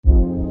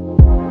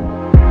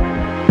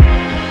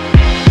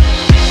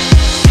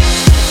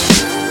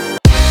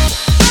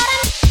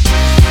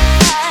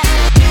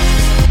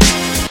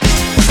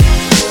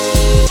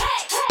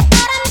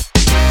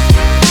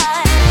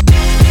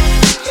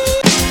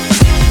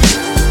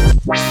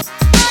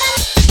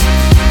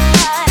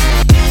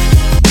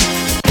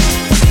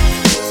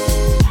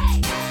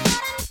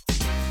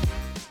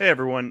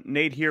everyone.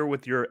 Nate here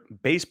with your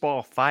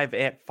baseball 5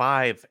 at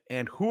 5.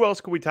 And who else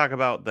could we talk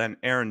about than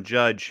Aaron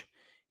Judge?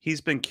 He's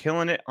been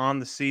killing it on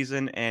the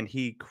season, and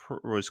he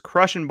was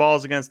crushing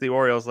balls against the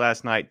Orioles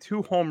last night.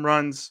 2 home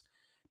runs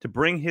to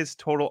bring his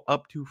total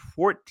up to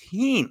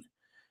 14.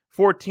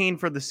 14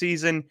 for the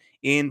season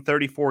in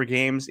 34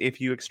 games.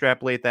 If you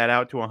extrapolate that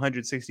out to a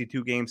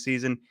 162 game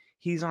season,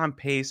 he's on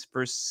pace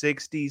for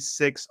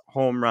 66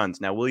 home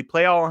runs. Now, will he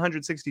play all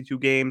 162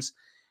 games?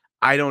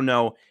 I don't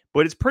know,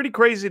 but it's pretty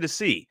crazy to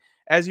see.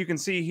 As you can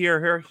see here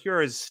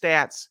are his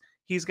stats.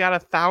 He's got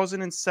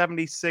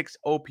 1,076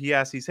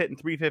 OPS. He's hitting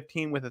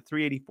 315 with a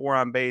 384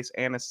 on base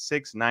and a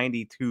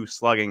 692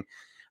 slugging.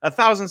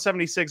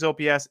 1,076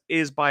 OPS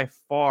is by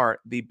far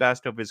the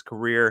best of his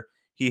career.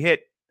 He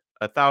hit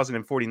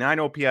 1,049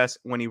 OPS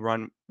when he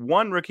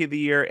won Rookie of the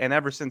Year, and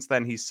ever since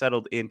then, he's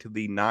settled into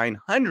the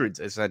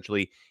 900s,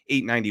 essentially,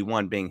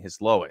 891 being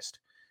his lowest.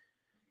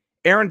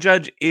 Aaron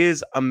Judge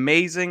is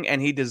amazing,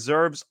 and he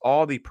deserves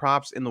all the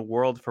props in the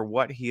world for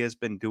what he has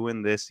been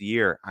doing this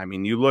year. I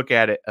mean, you look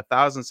at it,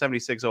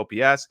 1,076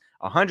 OPS,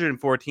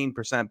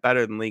 114%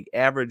 better than league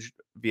average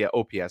via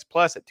OPS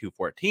plus at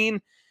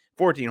 214,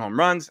 14 home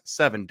runs,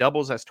 7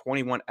 doubles, that's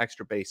 21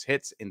 extra base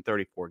hits in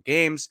 34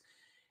 games.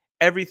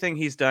 Everything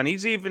he's done,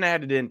 he's even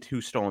added in 2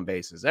 stolen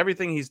bases.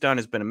 Everything he's done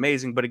has been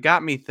amazing, but it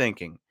got me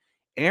thinking,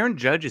 Aaron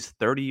Judge is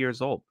 30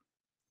 years old.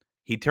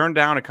 He turned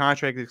down a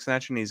contract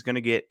extension. He's going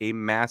to get a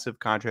massive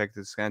contract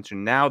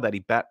extension now that he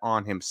bet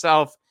on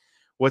himself.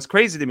 What's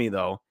crazy to me,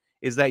 though,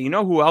 is that you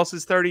know who else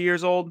is 30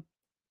 years old?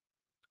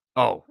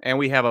 Oh, and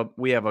we have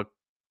a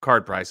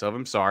card price of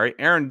him. Sorry.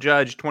 Aaron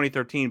Judge,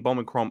 2013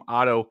 Bowman Chrome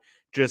Auto,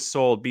 just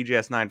sold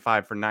BGS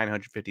 95 for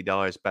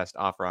 $950. Best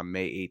offer on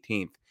May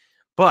 18th.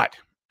 But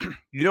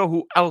you know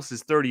who else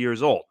is 30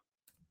 years old?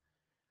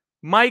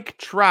 Mike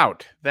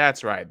Trout.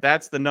 That's right.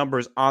 That's the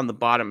numbers on the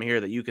bottom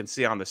here that you can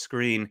see on the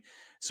screen.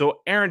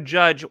 So Aaron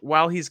Judge,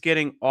 while he's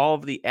getting all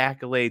of the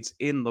accolades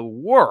in the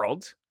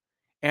world,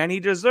 and he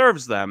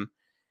deserves them,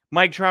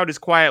 Mike Trout is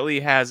quietly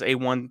has a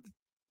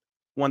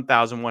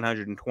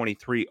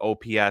 1,123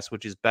 OPS,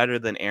 which is better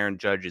than Aaron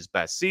Judge's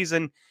best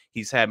season.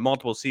 He's had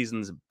multiple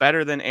seasons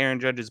better than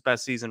Aaron Judge's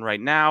best season right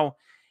now.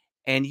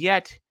 And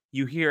yet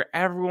you hear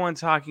everyone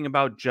talking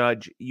about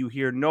Judge. You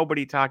hear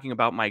nobody talking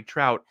about Mike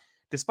Trout,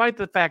 despite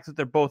the fact that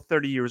they're both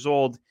 30 years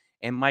old,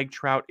 and Mike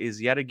Trout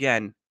is yet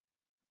again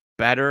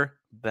better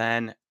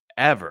than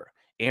ever.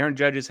 Aaron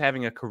Judge is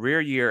having a career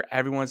year.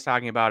 Everyone's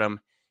talking about him,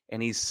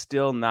 and he's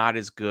still not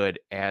as good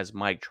as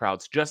Mike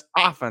Trout's just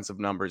offensive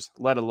numbers,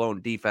 let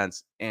alone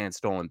defense and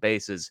stolen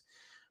bases.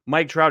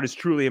 Mike Trout is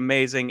truly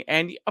amazing,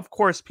 and of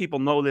course, people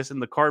know this in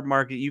the card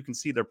market. You can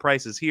see their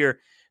prices here.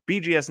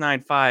 BGS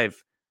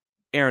 95,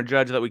 Aaron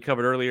Judge that we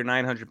covered earlier,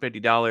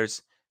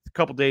 $950. A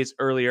couple days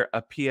earlier,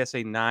 a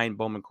PSA 9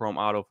 Bowman Chrome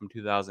Auto from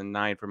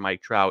 2009 for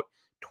Mike Trout,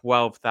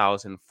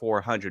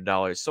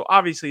 $12,400. So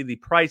obviously the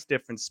price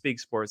difference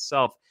speaks for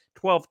itself.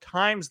 12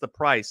 times the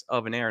price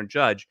of an Aaron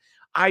Judge.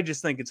 I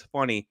just think it's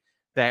funny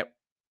that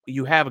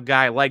you have a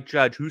guy like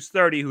Judge who's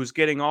 30, who's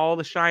getting all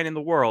the shine in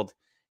the world.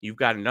 You've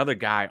got another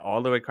guy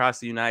all the way across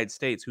the United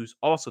States who's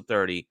also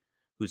 30,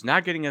 who's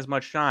not getting as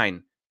much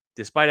shine,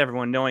 despite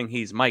everyone knowing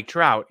he's Mike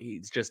Trout. He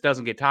just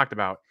doesn't get talked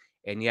about,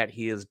 and yet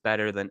he is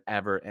better than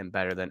ever and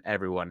better than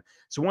everyone.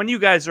 So when you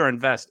guys are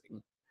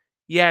investing,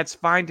 yeah, it's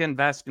fine to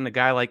invest in a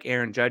guy like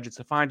Aaron Judge.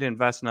 It's fine to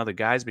invest in other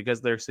guys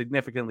because they're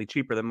significantly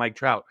cheaper than Mike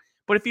Trout.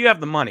 But if you have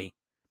the money,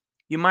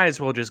 you might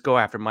as well just go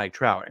after Mike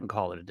Trout and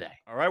call it a day.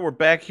 All right, we're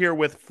back here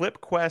with Flip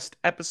Quest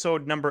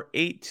episode number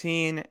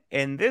 18.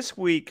 And this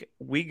week,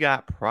 we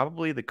got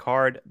probably the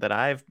card that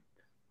I've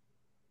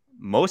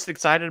most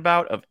excited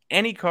about of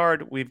any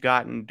card we've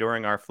gotten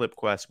during our Flip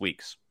Quest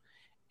weeks.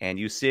 And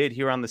you see it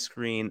here on the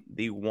screen,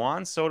 the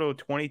Juan Soto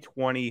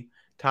 2020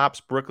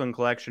 Topps Brooklyn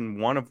Collection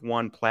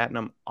 1/1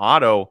 Platinum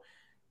Auto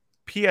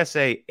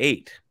PSA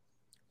 8.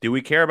 Do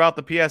we care about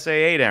the PSA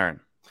 8, Aaron?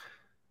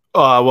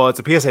 Well, it's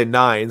a PSA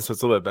 9, so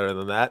it's a little bit better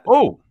than that.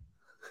 Oh,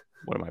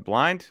 what am I,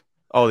 blind?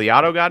 Oh, the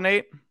auto got an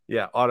 8?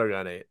 Yeah, auto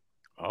got an 8.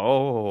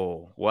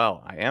 Oh,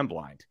 well, I am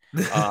blind.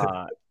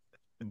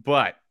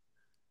 But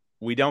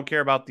we don't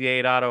care about the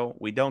 8 auto.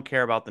 We don't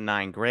care about the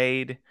 9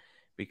 grade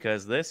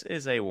because this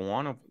is a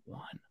 1/1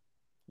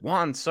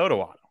 Juan Soto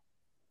auto.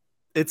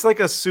 It's like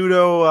a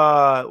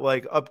pseudo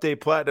like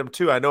update platinum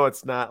too. I know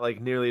it's not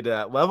like nearly to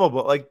that level,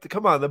 but like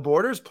come on, the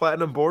borders,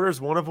 platinum borders,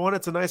 1/1,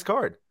 it's a nice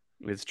card.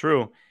 It's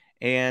true.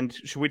 And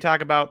should we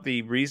talk about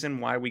the reason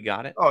why we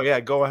got it? Oh yeah,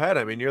 go ahead.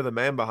 I mean, you're the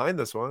man behind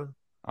this one.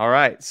 All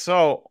right.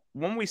 So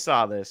when we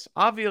saw this,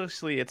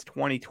 obviously it's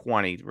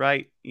 2020,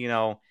 right? You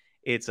know,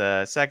 it's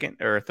a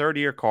second or third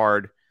year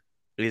card.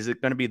 Is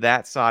it going to be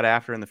that sought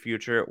after in the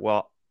future?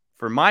 Well,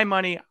 for my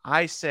money,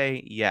 I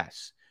say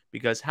yes.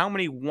 Because how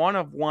many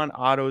 1/1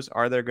 autos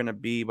are there going to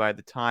be by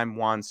the time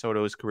Juan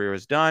Soto's career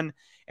is done?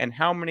 And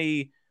how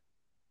many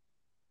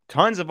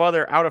tons of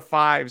other out of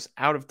 5s,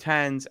 out of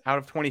 10s, out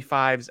of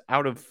 25s,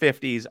 out of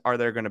 50s are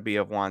there going to be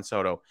of Juan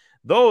Soto?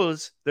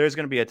 Those, there's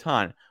going to be a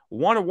ton.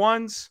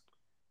 1/1s,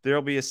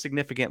 there'll be a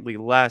significantly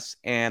less.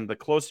 And the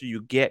closer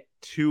you get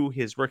to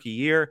his rookie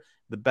year,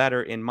 the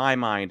better in my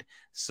mind.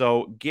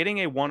 So getting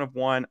a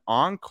 1-of-1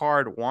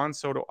 on-card Juan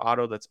Soto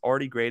auto that's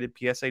already graded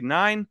PSA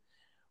 9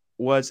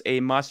 was a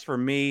must for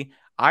me.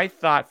 I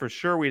thought for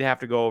sure we'd have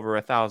to go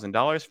over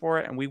 $1,000 for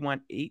it, and we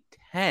went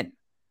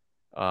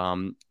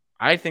 810.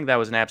 I think that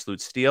was an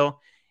absolute steal,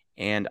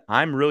 and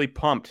I'm really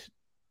pumped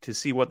to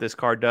see what this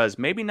card does.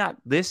 Maybe not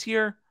this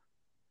year,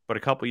 but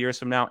a couple years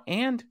from now,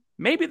 and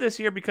maybe this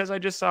year because I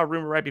just saw a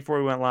rumor right before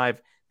we went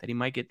live that he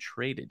might get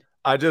traded.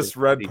 I just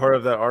read part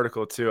of that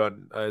article too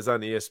on is on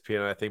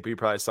ESPN, I think, but you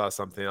probably saw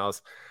something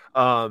else.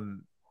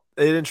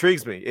 It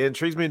intrigues me. It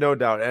intrigues me, no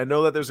doubt. And I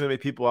know that there's going to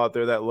be people out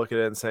there that look at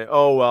it and say,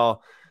 "Oh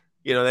well,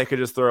 they could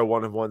just throw a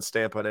 1-of-1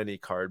 stamp on any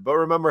card." But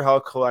remember how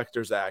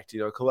collectors act.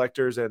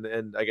 Collectors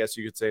and I guess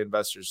you could say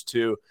investors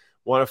too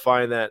want to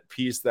find that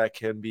piece that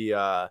can be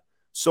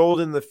sold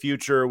in the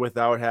future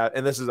without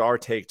and this is our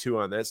take too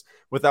on this,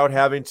 without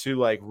having to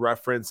like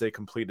reference a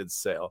completed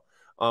sale.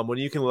 When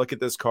you can look at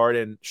this card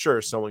and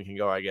sure, someone can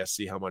go, I guess,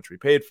 see how much we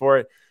paid for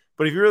it.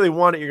 But if you really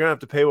want it, you're going to have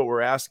to pay what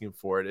we're asking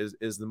for it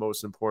is the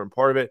most important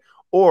part of it.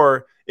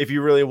 Or if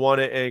you really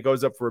want it and it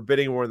goes up for a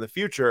bidding war in the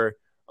future,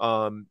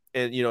 and,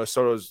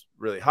 Soto's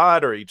really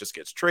hot or he just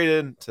gets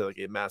traded to like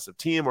a massive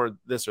team or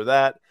this or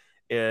that.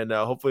 And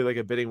hopefully like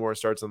a bidding war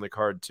starts on the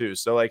card too.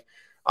 So like,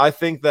 I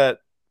think that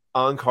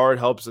on card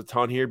helps a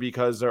ton here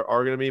because there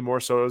are going to be more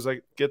Sotos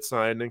that get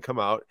signed and come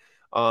out.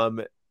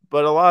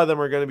 But a lot of them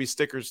are going to be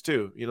stickers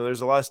too.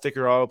 There's a lot of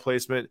sticker auto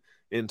placement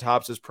in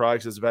Topps'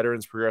 products as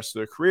veterans progress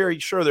through their career.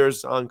 Sure,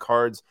 there's on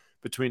cards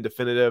between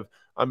definitive.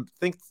 I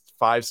think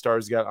 5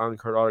 stars got on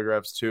card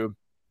autographs too.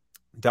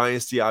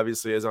 Dynasty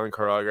obviously has on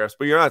card autographs,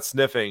 but you're not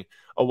sniffing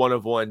a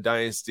 1-of-1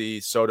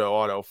 Dynasty Soto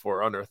auto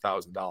for under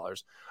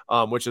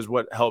 $1,000, which is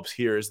what helps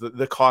here is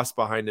the cost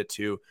behind it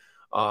too,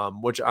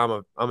 which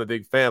I'm a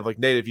big fan of. Like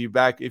Nate,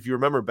 if you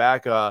remember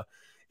back,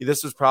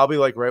 this was probably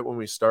like right when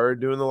we started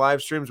doing the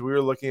live streams. We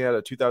were looking at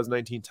a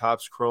 2019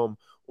 Topps Chrome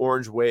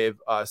Orange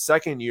Wave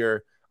second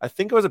year. I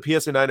think it was a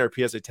PSA 9 or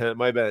a PSA 10. It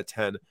might have been a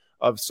 10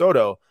 of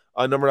Soto,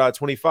 numbered out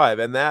 25.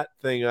 And that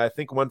thing, I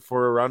think, went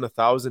for around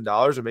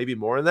 $1,000 or maybe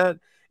more than that.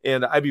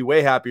 And I'd be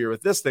way happier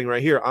with this thing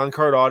right here.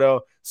 On-card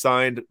auto,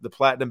 signed, the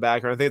platinum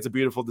background. I think it's a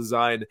beautiful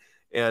design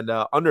and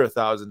under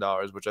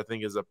 $1,000, which I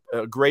think is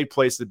a great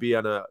place to be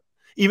on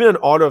even an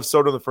auto of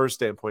Soto in the first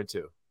standpoint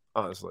too,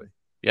 honestly.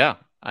 Yeah.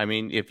 I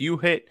mean, if you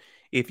hit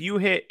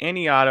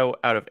any auto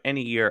out of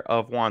any year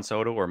of Juan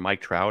Soto or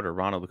Mike Trout or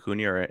Ronald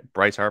Acuna or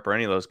Bryce Harper,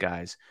 any of those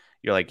guys,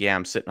 you're like, yeah,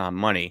 I'm sitting on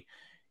money.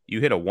 You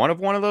hit a one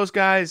of those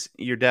guys,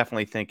 you're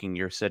definitely thinking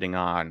you're sitting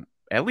on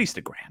at least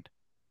 $1,000.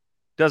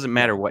 Doesn't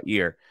matter what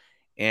year.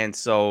 And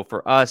so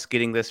for us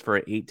getting this for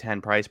an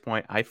 810 price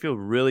point, I feel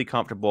really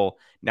comfortable,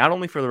 not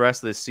only for the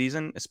rest of this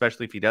season,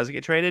 especially if he does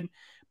get traded,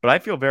 but I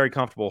feel very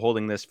comfortable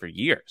holding this for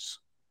years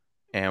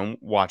and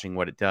watching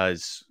what it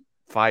does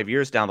 5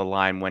 years down the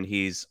line when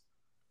he's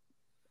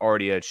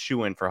already a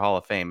shoo-in for Hall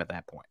of Fame at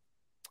that point.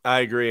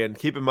 I agree. And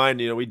keep in mind,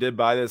 we did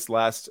buy this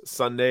last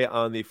Sunday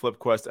on the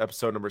FlipQuest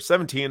episode number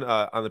 17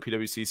 on the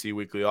PWCC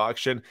weekly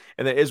auction.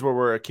 And that is where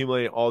we're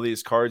accumulating all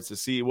these cards to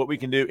see what we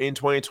can do in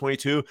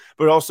 2022,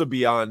 but also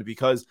beyond,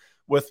 because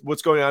with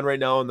what's going on right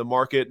now in the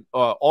market,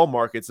 all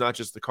markets, not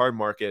just the card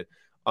market,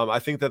 I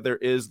think that there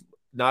is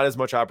not as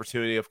much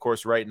opportunity, of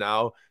course, right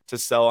now to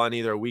sell on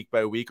either a week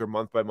by week or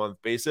month by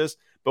month basis.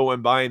 But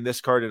when buying this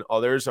card and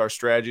others, our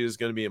strategy is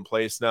going to be in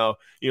place now,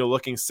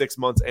 looking 6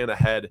 months and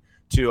ahead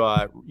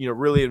to,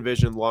 really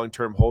envision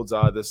long-term holds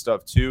out of this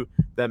stuff too.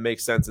 That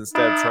makes sense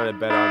instead of trying to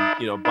bet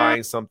on,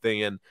 buying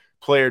something and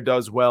player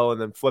does well and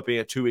then flipping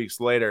it 2 weeks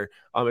later.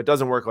 It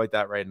doesn't work like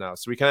that right now.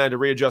 So we kind of had to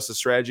readjust the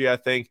strategy, I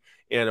think.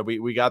 And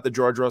we got the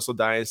George Russell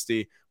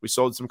Dynasty. We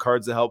sold some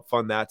cards to help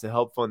fund that, to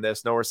help fund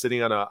this. Now we're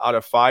sitting on out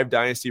of 5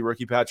 Dynasty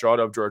rookie patch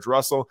auto of George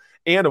Russell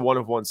and a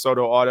 1-of-1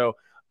 Soto auto.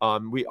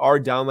 We are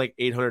down like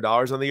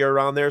 $800 on the year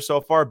around there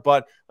so far,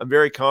 but I'm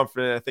very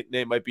confident. I think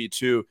Nate might be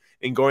too,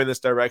 in going this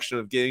direction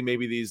of getting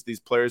maybe these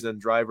players and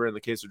driver, in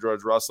the case of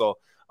George Russell,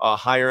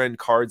 higher end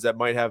cards that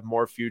might have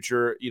more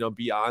future,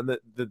 beyond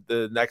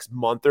the next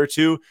month or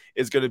two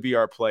is going to be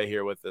our play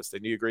here with this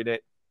thing. Do you agree,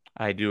 Nate?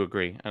 I do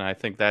agree. And I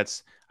think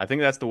that's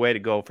the way to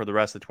go for the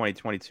rest of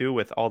 2022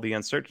 with all the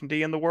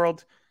uncertainty in the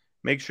world.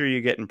 Make sure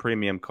you're getting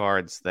premium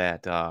cards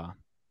that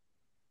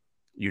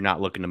you're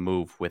not looking to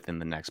move within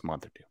the next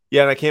month or two.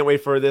 Yeah, and I can't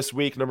wait for this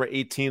week, number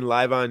 18,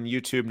 live on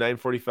YouTube,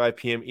 9:45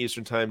 p.m.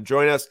 Eastern time.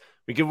 Join us.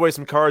 We give away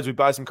some cards. We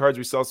buy some cards.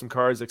 We sell some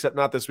cards, except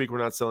not this week. We're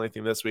not selling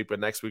anything this week,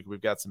 but next week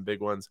we've got some big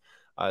ones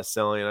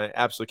selling. And I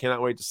absolutely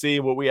cannot wait to see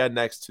what we add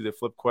next to the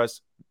FlipQuest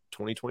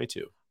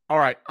 2022. All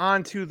right,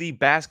 on to the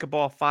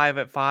basketball 5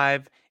 at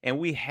 5, and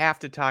we have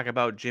to talk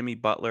about Jimmy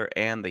Butler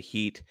and the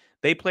Heat.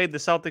 They played the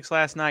Celtics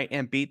last night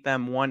and beat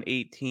them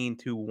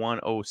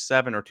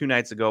 118-107, or 2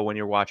 nights ago when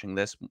you're watching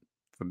this,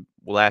 from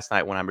last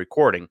night when I'm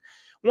recording.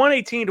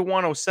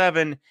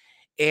 118-107,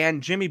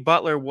 and Jimmy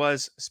Butler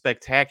was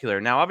spectacular.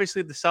 Now,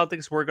 obviously, the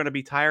Celtics were going to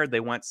be tired.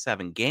 They went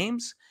 7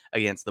 games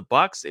against the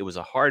Bucks. It was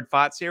a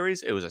hard-fought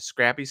series. It was a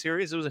scrappy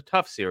series. It was a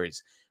tough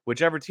series.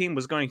 whichever team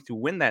was going to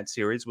win that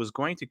series was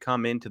going to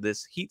come into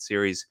this Heat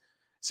series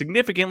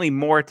significantly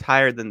more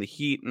tired than the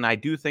Heat. And I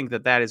do think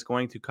that that is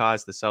going to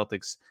cause the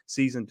Celtics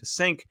season to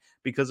sink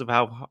because of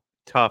how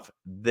tough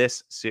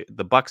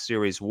the Bucks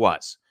series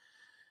was.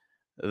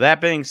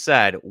 That being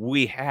said,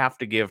 we have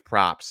to give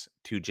props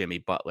to Jimmy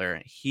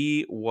Butler.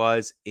 He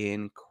was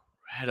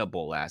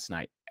incredible last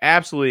night.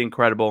 Absolutely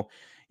incredible.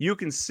 You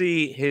can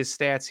see his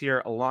stats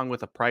here along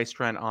with a price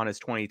trend on his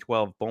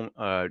 2012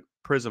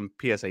 Prism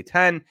PSA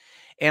 10.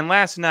 And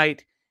last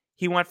night,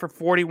 he went for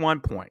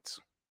 41 points,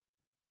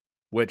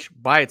 which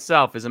by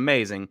itself is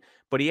amazing.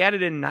 But he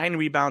added in 9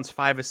 rebounds,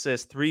 5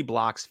 assists, 3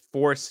 blocks,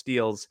 4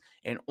 steals,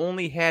 and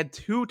only had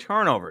 2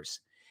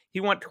 turnovers.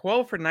 He went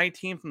 12 for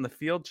 19 from the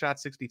field, shot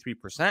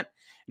 63%. And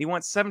he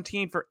went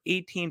 17 for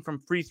 18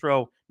 from free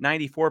throw,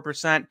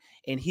 94%.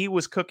 And he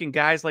was cooking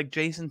guys like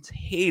Jason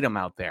Tatum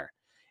out there.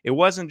 It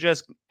wasn't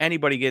just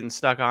anybody getting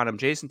stuck on him.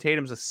 Jason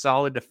Tatum's a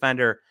solid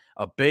defender,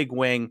 a big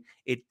wing.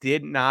 It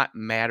did not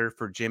matter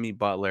for Jimmy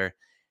Butler.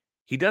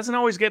 He doesn't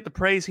always get the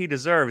praise he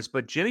deserves,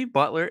 but Jimmy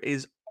Butler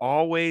is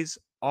always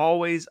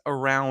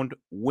around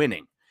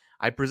winning.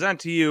 I present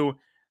to you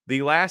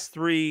the last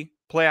 3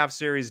 playoff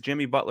series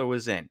Jimmy Butler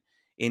was in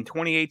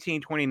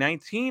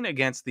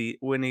 2018-2019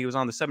 when he was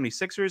on the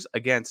 76ers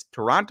against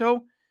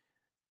Toronto.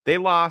 They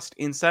lost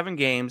in 7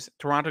 games.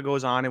 Toronto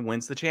goes on and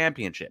wins the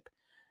championship.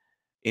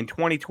 In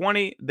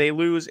 2020, they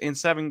lose in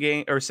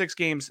 6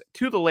 games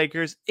to the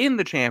Lakers in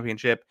the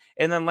championship.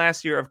 And then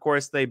last year, of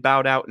course, they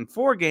bowed out in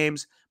 4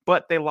 games,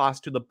 but they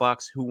lost to the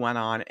Bucks, who went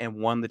on and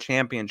won the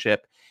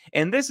championship.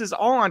 And this is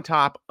all on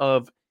top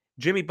of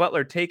Jimmy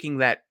Butler taking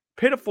that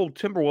pitiful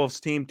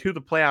Timberwolves team to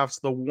the playoffs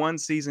the one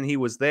season he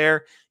was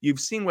there. You've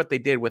seen what they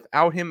did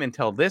without him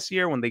until this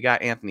year when they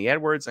got Anthony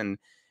Edwards and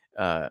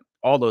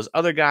all those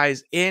other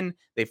guys in.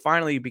 They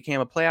finally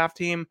became a playoff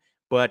team.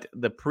 But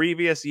the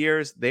previous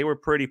years, they were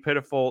pretty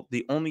pitiful.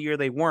 The only year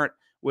they weren't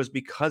was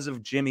because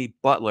of Jimmy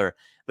Butler.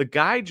 The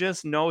guy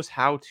just knows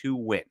how to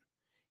win.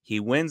 He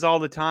wins all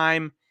the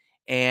time,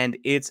 and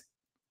it's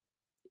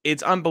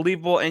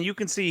unbelievable. And you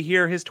can see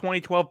here his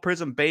 2012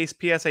 Prism base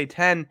PSA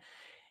 10.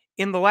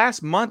 In the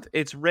last month,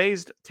 it's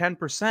raised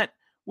 10%,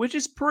 which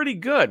is pretty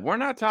good. We're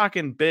not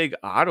talking big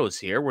autos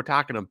here. We're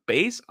talking a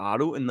base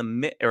auto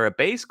or a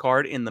base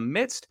card in the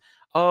midst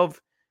of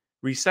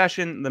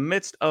recession, the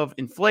midst of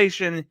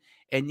inflation.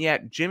 And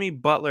yet Jimmy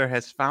Butler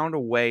has found a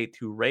way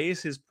to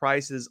raise his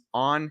prices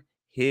on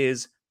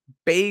his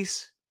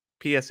base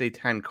PSA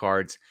 10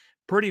 cards.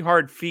 Pretty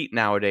hard feat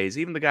nowadays.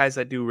 Even the guys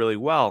that do really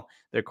well,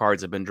 their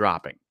cards have been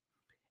dropping.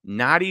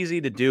 Not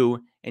easy to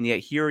do, and yet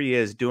here he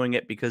is doing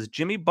it because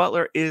Jimmy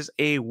Butler is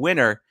a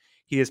winner.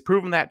 He has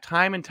proven that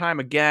time and time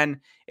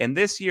again. And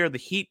this year, the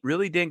Heat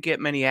really didn't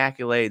get many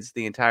accolades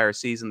the entire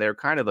season. They're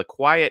kind of the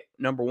quiet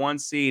number 1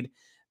 seed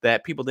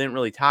that people didn't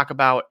really talk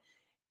about.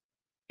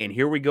 And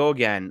here we go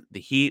again. The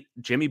Heat,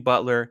 Jimmy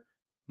Butler,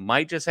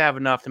 might just have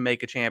enough to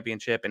make a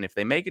championship. And if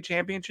they make a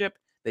championship,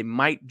 they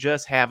might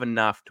just have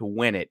enough to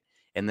win it.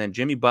 And then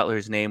Jimmy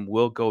Butler's name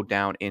will go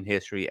down in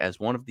history as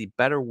one of the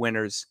better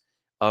winners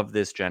of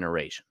this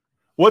generation.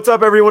 What's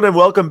up, everyone, and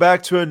welcome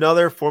back to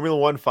another Formula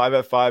One 5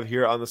 at 5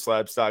 here on the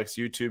Slab Stocks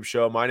YouTube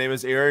show. My name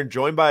is Aaron,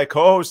 joined by a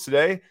co-host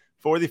today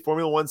for the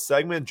Formula One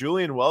segment.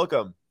 Julian,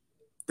 welcome.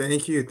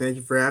 Thank you. Thank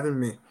you for having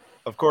me.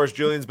 Of course,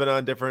 Julian's been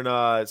on different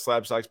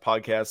Slab Stocks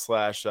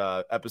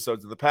podcast /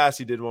 episodes in the past.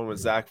 He did one with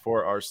Zach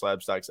for our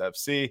Slab Stocks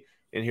FC,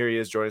 and here he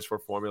is joining us for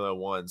Formula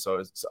One.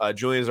 So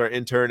Julian is our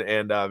intern,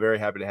 and very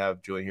happy to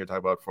have Julian here talk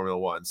about Formula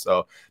One.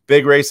 So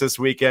big race this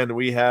weekend.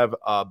 We have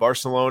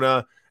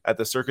Barcelona at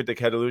the Circuit de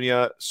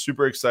Catalunya.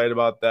 Super excited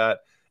about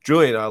that.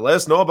 Julian, let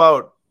us know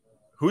about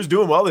who's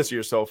doing well this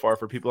year so far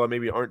for people that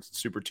maybe aren't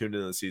super tuned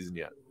into the season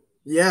yet.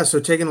 Yeah, so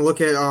taking a look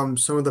at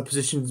some of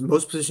the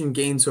most position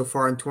gains so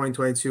far in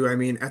 2022, I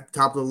mean, at the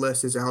top of the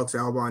list is Alex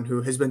Albon,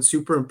 who has been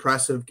super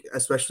impressive,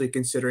 especially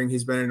considering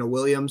he's been in a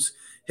Williams.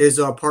 His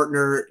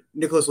partner,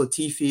 Nicholas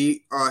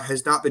Latifi,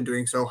 has not been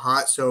doing so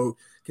hot, so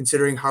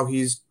considering how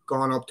he's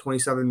gone up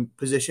 27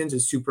 positions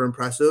is super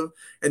impressive.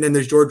 And then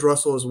there's George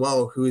Russell as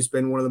well, who has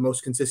been one of the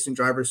most consistent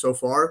drivers so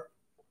far.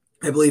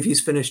 I believe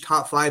he's finished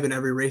top 5 in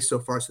every race so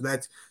far, so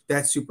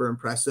that's super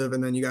impressive.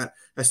 And then you got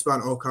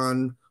Esteban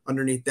Ocon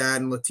underneath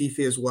that and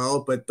Latifi as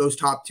well. But those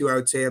top 2, I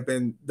would say, have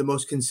been the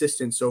most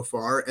consistent so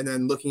far. And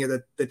then looking at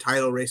the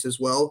title race as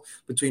well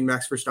between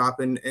Max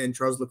Verstappen and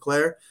Charles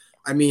Leclerc,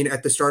 I mean,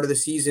 at the start of the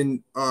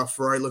season,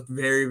 Ferrari looked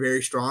very,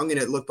 very strong, and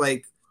it looked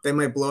like they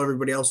might blow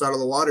everybody else out of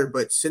the water.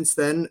 But since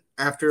then,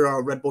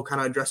 after Red Bull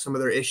kind of addressed some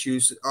of their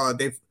issues,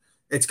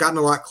 it's gotten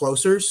a lot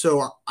closer.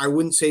 So I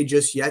wouldn't say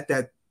just yet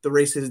that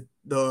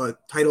the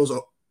title's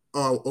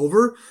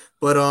over,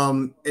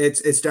 but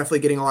it's definitely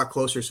getting a lot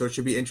closer. So it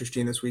should be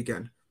interesting this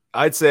weekend.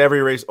 I'd say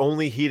every race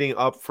only heating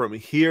up from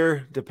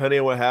here, depending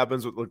on what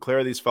happens with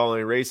Leclerc these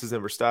following races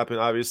and Verstappen,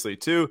 obviously,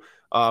 too.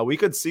 We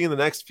could see in the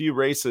next few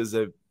races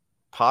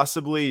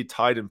possibly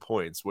tied in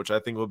points, which I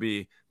think will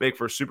make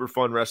for a super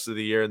fun rest of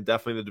the year, and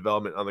definitely the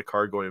development on the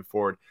car going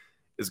forward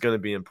is going to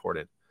be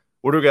important.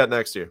 What do we got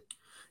next year?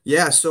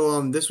 Yeah,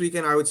 so this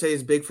weekend I would say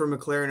is big for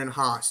McLaren and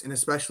Haas, and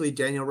especially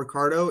Daniel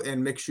Ricciardo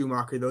and Mick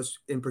Schumacher, those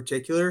in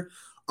particular.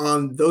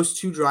 Those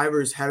two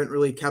drivers haven't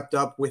really kept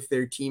up with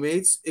their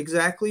teammates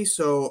exactly,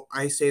 so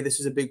I say this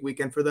is a big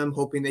weekend for them,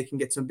 hoping they can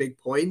get some big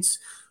points.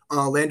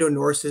 Lando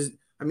Norris is,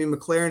 I mean,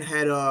 McLaren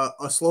had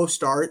a slow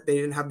start. They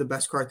didn't have the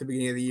best car at the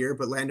beginning of the year,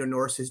 but Lando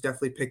Norris has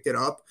definitely picked it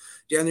up.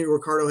 Daniel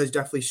Ricciardo has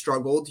definitely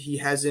struggled. He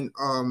hasn't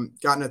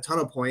gotten a ton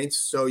of points,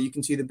 so you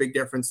can see the big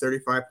difference: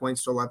 35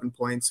 points to 11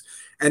 points.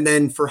 And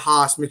then for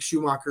Haas, Mick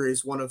Schumacher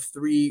is one of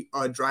three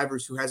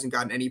drivers who hasn't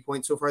gotten any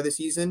points so far this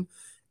season.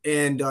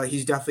 And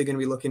he's definitely going to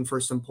be looking for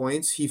some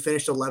points. He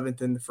finished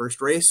 11th in the first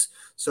race,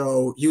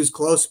 so he was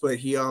close, but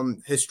he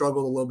has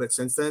struggled a little bit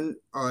since then.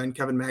 And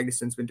Kevin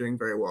Magnussen's been doing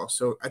very well,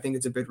 so I think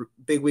it's a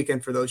big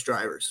weekend for those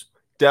drivers.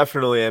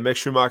 Definitely. And Mick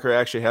Schumacher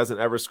actually hasn't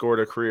ever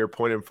scored a career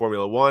point in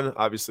Formula One.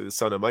 Obviously, the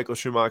son of Michael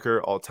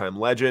Schumacher, all-time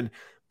legend.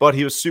 But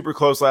he was super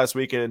close last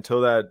weekend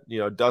until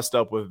that, dust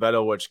up with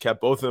Vettel, which kept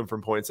both of them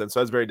from points. And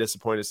so I was very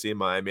disappointed to see in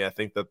Miami. I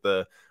think that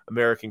the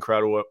American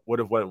crowd would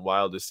have went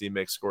wild to see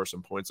Mick score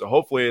some points. So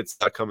hopefully it's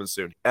not coming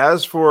soon.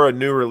 As for a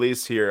new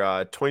release here,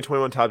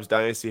 2021 Topps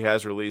Dynasty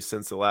has released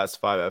since the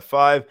last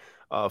 5F5,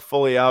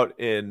 fully out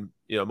in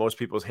most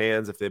people's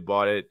hands if they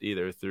bought it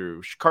either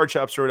through card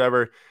shops or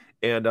whatever.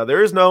 And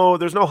there's no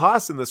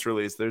Haas in this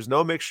release. There's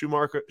no Mick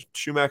Schumacher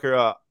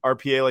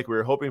RPA like we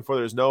were hoping for.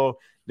 There's no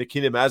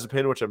Nikita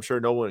Mazepin, which I'm sure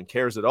no one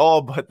cares at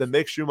all. But the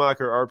Mick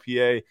Schumacher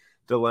RPA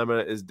dilemma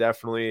is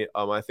definitely,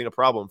 I think, a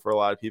problem for a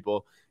lot of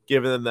people,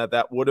 given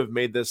that would have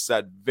made this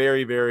set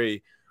very,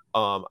 very,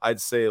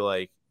 I'd say,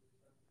 like,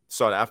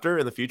 sought after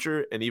in the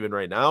future and even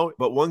right now.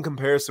 But one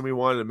comparison we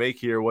wanted to make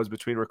here was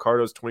between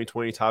Ricciardo's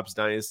 2020 Topps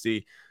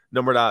Dynasty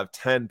numbered out of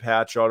 10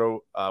 patch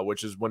auto,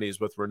 which is when he's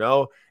with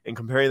Renault, and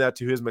comparing that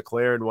to his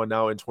McLaren one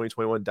now in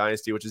 2021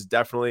 Dynasty, which is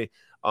definitely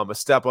a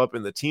step up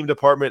in the team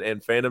department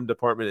and fandom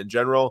department in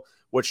general,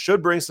 which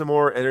should bring some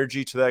more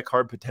energy to that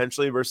card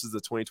potentially versus the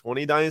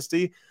 2020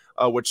 Dynasty,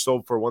 which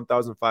sold for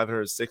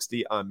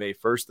 $1,560 on May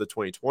 1st, the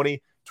 2020.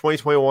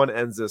 2021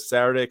 ends this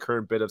Saturday,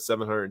 current bid of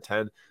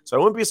 $710. So I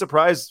wouldn't be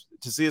surprised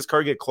to see his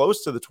card get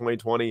close to the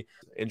 2020.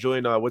 And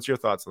Julian, what's your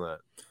thoughts on that?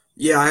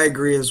 Yeah, I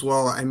agree as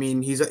well. I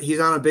mean, he's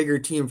on a bigger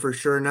team for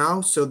sure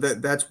now, so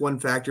that's one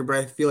factor. But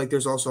I feel like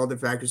there's also other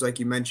factors, like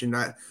you mentioned.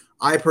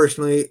 I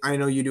personally, I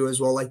know you do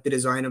as well, like the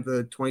design of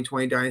the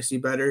 2020 Dynasty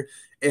better,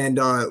 and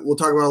we'll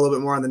talk about it a little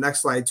bit more on the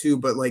next slide too.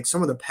 But like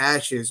some of the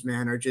patches,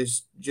 man, are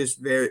just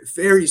very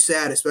very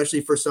sad, especially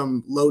for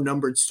some low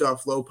numbered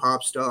stuff, low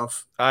pop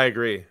stuff. I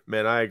agree,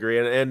 man. I agree,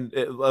 and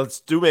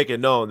let's make it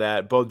known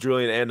that both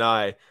Julian and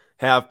I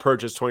have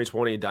purchased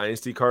 2020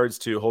 Dynasty cards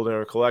to hold in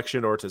our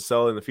collection or to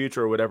sell in the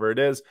future or whatever it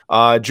is.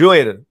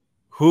 Julian,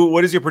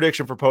 what is your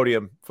prediction for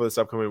podium for this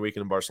upcoming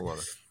weekend in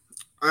Barcelona?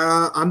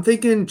 I'm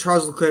thinking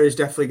Charles Leclerc is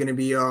definitely going to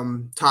be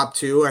top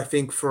two. I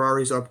think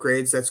Ferrari's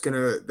upgrades that's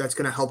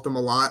gonna help them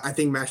a lot. I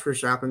think Max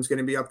Verstappen is going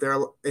to be up there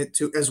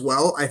too as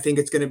well. I think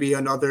it's going to be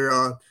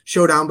another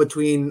showdown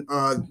between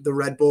the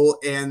Red Bull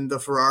and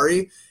the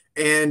Ferrari,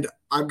 and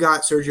I've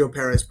got Sergio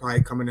Perez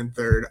probably coming in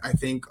third. I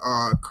think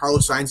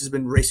Carlos Sainz has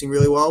been racing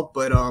really well,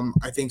 but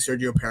I think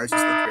Sergio Perez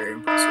has looked very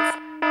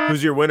impressive.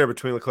 Who's your winner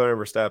between Leclerc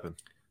and Verstappen?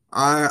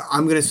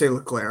 I'm going to say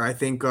Leclerc. I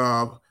think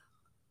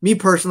me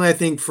personally, I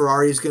think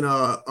Ferrari is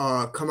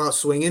gonna come out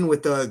swinging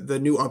with the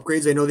new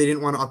upgrades. I know they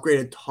didn't want to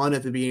upgrade a ton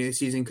at the beginning of the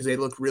season because they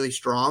looked really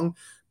strong,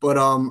 but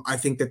I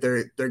think that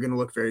they're gonna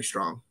look very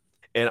strong.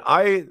 And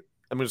I'm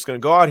just gonna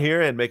go out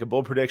here and make a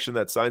bold prediction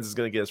that Sainz is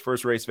gonna get his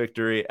first race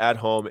victory at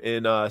home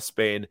in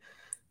Spain,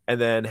 and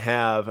then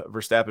have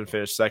Verstappen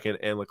finish second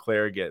and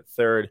Leclerc get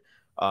third.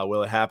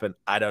 Will it happen?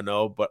 I don't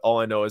know, but all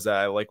I know is that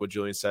I like what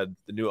Julian said.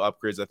 The new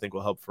upgrades I think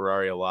will help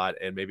Ferrari a lot,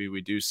 and maybe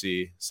we do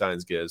see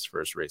Sainz get his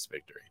first race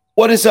victory.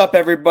 What is up,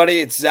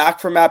 everybody? It's Zach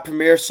from at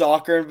Premier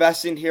Soccer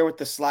Investing here with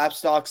the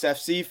Slabstocks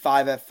FC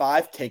 5 at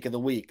 5 take of the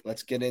week.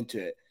 Let's get into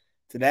it.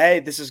 Today,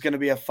 this is going to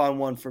be a fun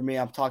one for me.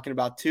 I'm talking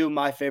about two of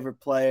my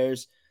favorite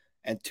players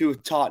and two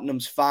of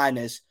Tottenham's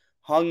finest,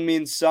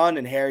 Heung-min Son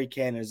and Harry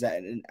Kane.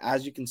 And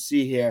as you can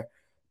see here,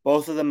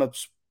 both of them have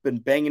been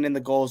banging in the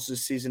goals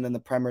this season in the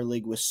Premier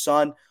League, with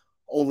Son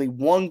only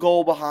one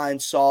goal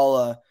behind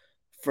Salah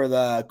for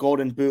the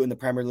Golden Boot in the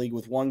Premier League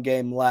with one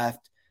game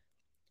left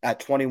at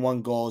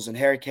 21 goals, and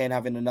Harry Kane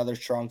having another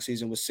strong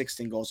season with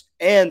 16 goals,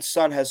 and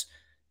Son has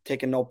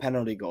taken no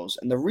penalty goals.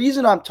 And the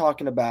reason I'm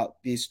talking about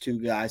these two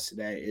guys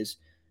today is,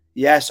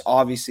 yes,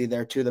 obviously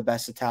they're two of the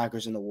best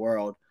attackers in the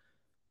world,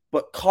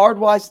 but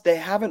card-wise, they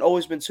haven't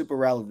always been super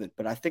relevant,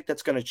 but I think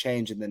that's going to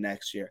change in the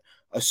next year,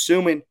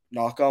 assuming,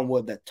 knock on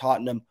wood, that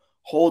Tottenham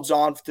holds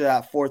on to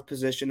that fourth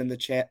position in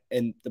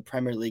the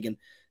Premier League and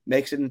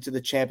makes it into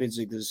the Champions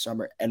League this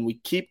summer, and we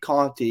keep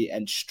Conte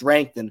and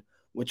strengthen,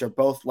 which are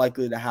both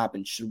likely to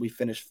happen should we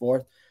finish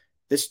fourth.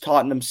 This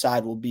Tottenham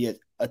side will be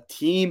a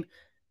team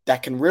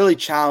that can really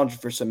challenge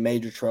for some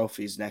major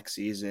trophies next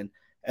season.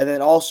 And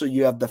then also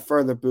you have the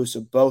further boost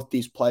of both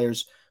these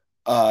players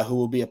who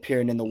will be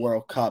appearing in the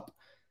World Cup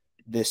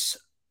this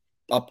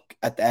up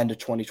at the end of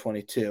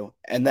 2022.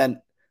 And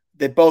then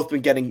they've both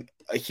been getting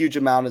a huge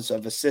amount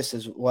of assists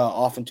as well,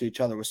 often to each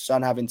other, with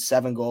Son having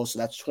 7 goals. So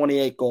that's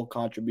 28 goal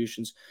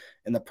contributions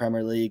in the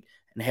Premier League.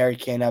 And Harry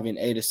Kane having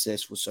 8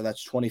 assists. So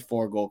that's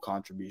 24 goal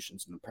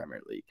contributions in the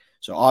Premier League.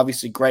 So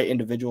obviously great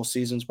individual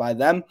seasons by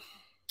them.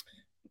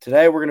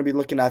 Today we're going to be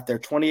looking at their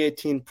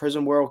 2018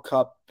 Prizm World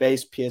Cup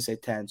base PSA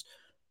 10s.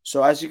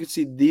 So as you can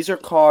see, these are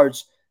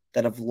cards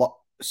that have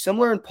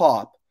similar in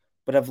pop,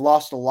 but have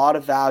lost a lot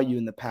of value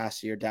in the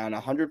past year, down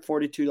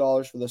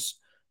 $142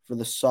 for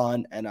the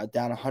Son and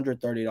down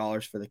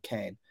 $130 for the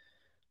Kane.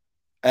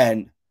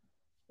 And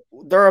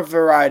there are a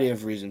variety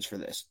of reasons for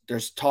this.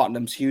 There's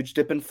Tottenham's huge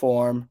dip in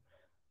form,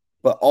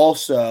 but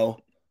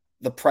also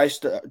the price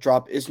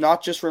drop is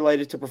not just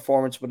related to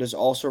performance, but is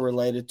also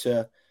related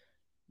to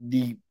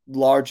the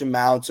large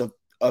amounts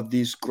of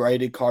these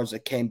graded cards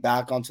that came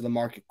back onto the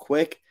market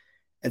quick.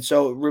 And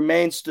so it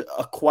remains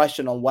a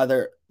question on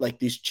whether like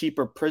these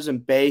cheaper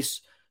Prizm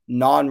base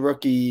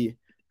non-rookie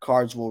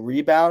cards will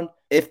rebound.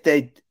 If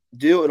they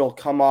do, it'll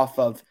come off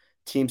of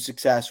team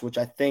success, which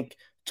I think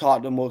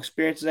Tottenham will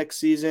experience next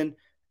season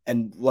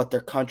and what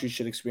their country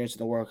should experience in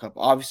the World Cup.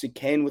 Obviously,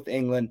 Kane with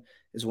England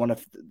is one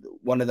of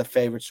the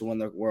favorites to win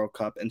the World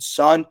Cup. And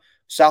Son,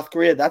 South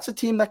Korea, that's a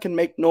team that can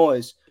make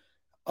noise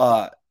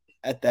at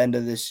the end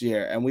of this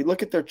year. And we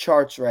look at their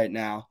charts right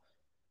now.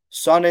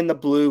 Son in the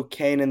blue,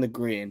 Kane in the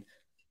green.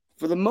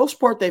 For the most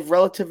part, they've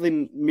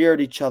relatively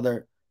mirrored each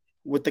other,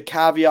 with the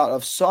caveat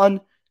of Son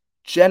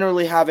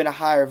generally having a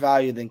higher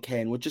value than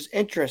Kane, which is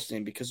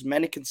interesting because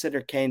many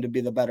consider Kane to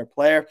be the better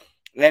player,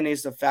 and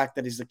he's the fact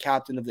that he's the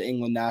captain of the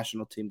England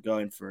national team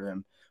going for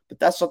him. But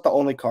that's not the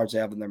only cards they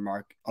have in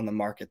their on the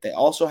market. They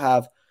also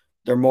have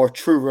their more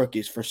true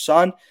rookies. For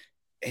Son,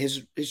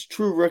 his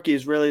true rookie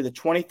is really the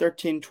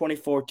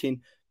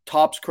 2013-2014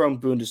 Topps Chrome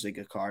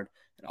Bundesliga card.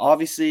 And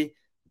obviously,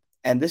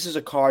 and this is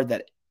a card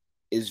that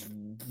is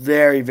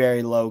very,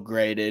 very low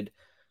graded,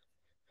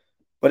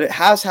 but it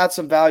has had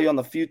some value on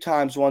the few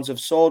times ones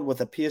have sold,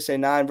 with a PSA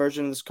 9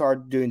 version of this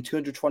card doing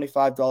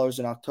 $225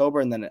 in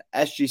October, and then an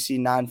SGC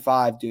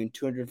 9.5 doing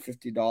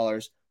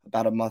 $250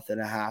 about a month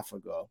and a half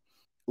ago.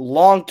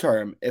 Long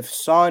term, if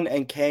Son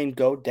and Kane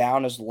go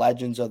down as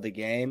legends of the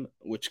game,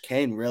 which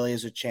Kane really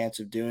has a chance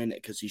of doing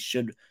it because he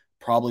should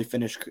probably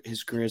finish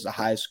his career as the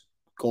highest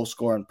goal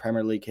scorer in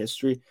Premier League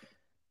history,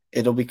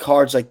 it'll be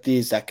cards like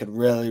these that could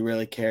really,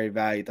 really carry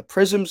value. The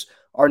Prizms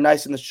are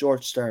nice in the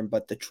short term,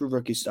 but the true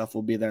rookie stuff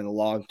will be there in the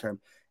long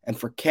term. And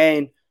for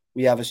Kane,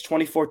 we have his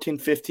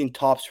 2014-15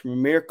 Topps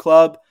Premier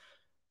Club.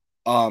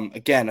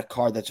 Again, a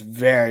card that's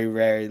very,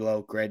 very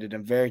low graded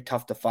and very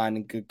tough to find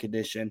in good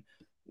condition.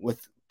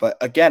 But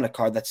again, a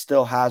card that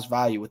still has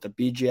value, with a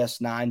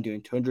BGS 9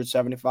 doing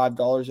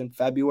 $275 in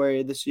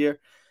February of this year,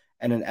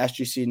 and an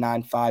SGC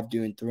 9.5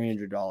 doing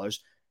 $300.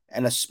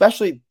 And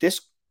especially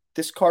this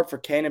card for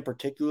Kane in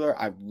particular,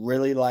 I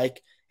really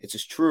like. It's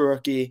his true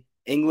rookie,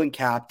 England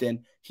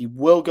captain. He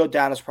will go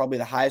down as probably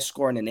the highest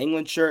score in an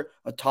England shirt,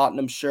 a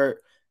Tottenham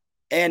shirt,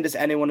 and as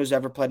anyone who's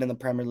ever played in the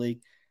Premier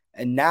League.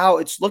 And now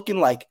it's looking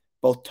like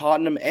both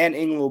Tottenham and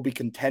England will be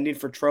contending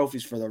for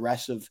trophies for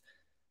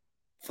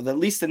at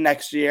least the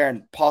next year,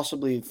 and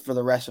possibly for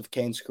the rest of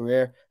Kane's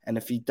career. And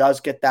if he does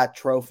get that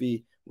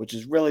trophy, which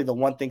is really the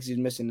one thing he's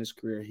missing in his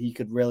career, he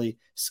could really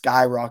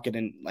skyrocket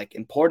in like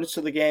importance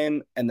to the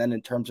game, and then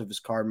in terms of his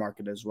card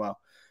market as well.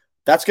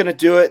 That's going to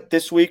do it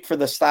this week for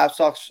the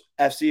Slabstox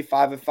FC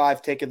 5 and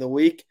 5 take of the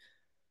week.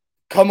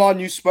 Come on,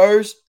 you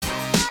Spurs.